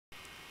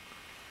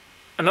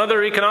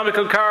Another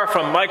economical car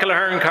from Michael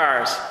Ahern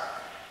Cars.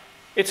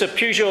 It's a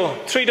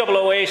Peugeot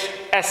 3008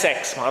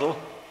 SX model.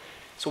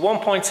 It's a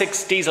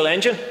 1.6 diesel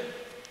engine,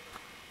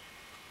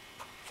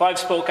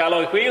 5-spoke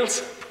alloy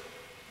wheels,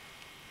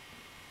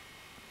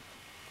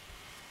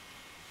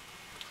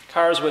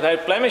 cars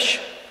without blemish.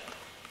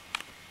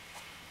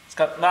 It's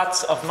got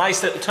lots of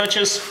nice little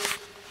touches,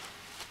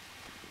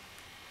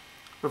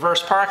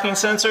 reverse parking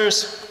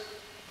sensors.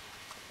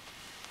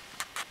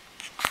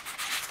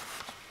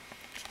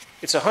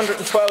 It's a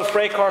 112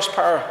 brake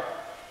horsepower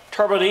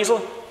turbo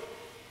diesel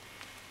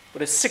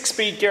with a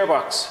 6-speed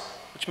gearbox,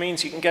 which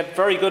means you can get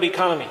very good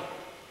economy.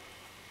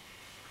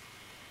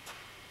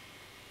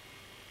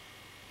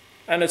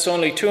 And it's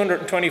only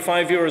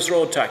 €225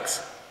 road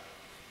tax.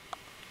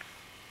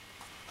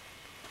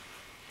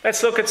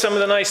 Let's look at some of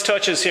the nice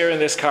touches here in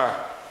this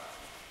car.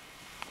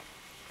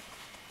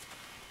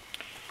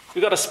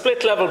 We've got a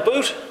split level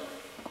boot,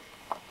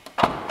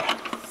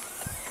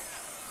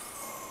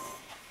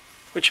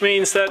 which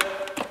means that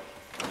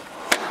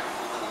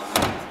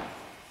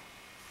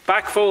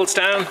back folds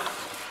down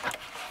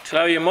to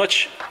allow you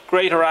much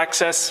greater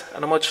access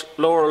and a much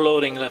lower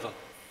loading level.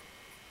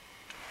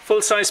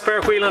 Full-size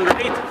spare wheel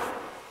underneath.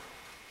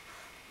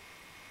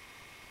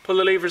 Pull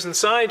the levers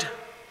inside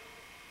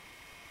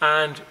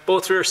and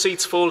both rear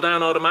seats fold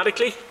down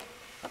automatically.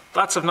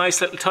 Lots of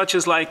nice little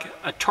touches like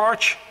a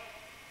torch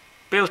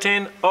built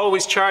in,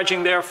 always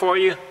charging there for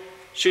you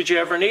should you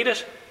ever need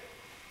it.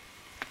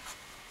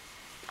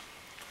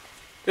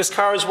 This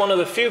car is one of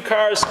the few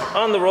cars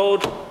on the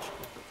road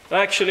that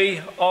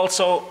actually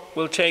also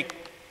will take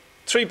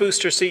 3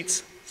 booster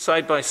seats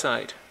side by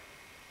side.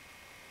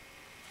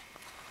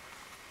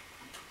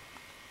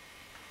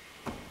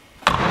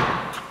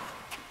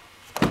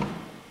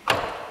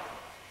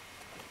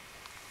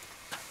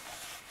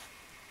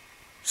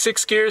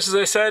 Six gears, as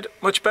I said,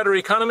 much better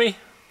economy.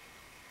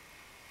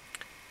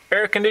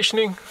 Air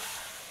conditioning,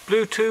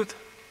 Bluetooth,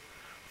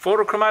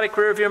 photochromatic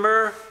rear view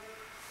mirror,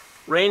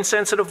 rain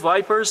sensitive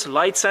wipers,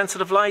 light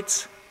sensitive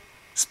lights,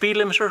 speed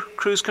limiter,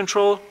 cruise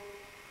control,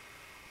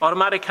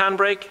 automatic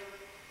handbrake,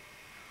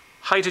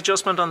 height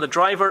adjustment on the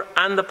driver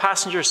and the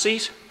passenger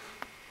seat.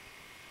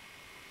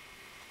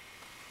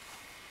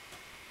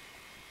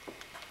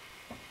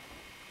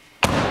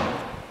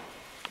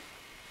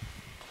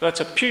 So that's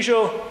a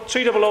Peugeot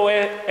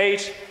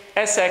 3008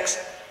 SX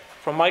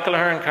from Michael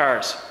Ahern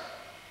Cars.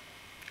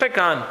 Click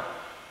on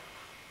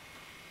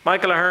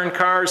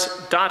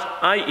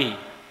michaelaherncars.ie.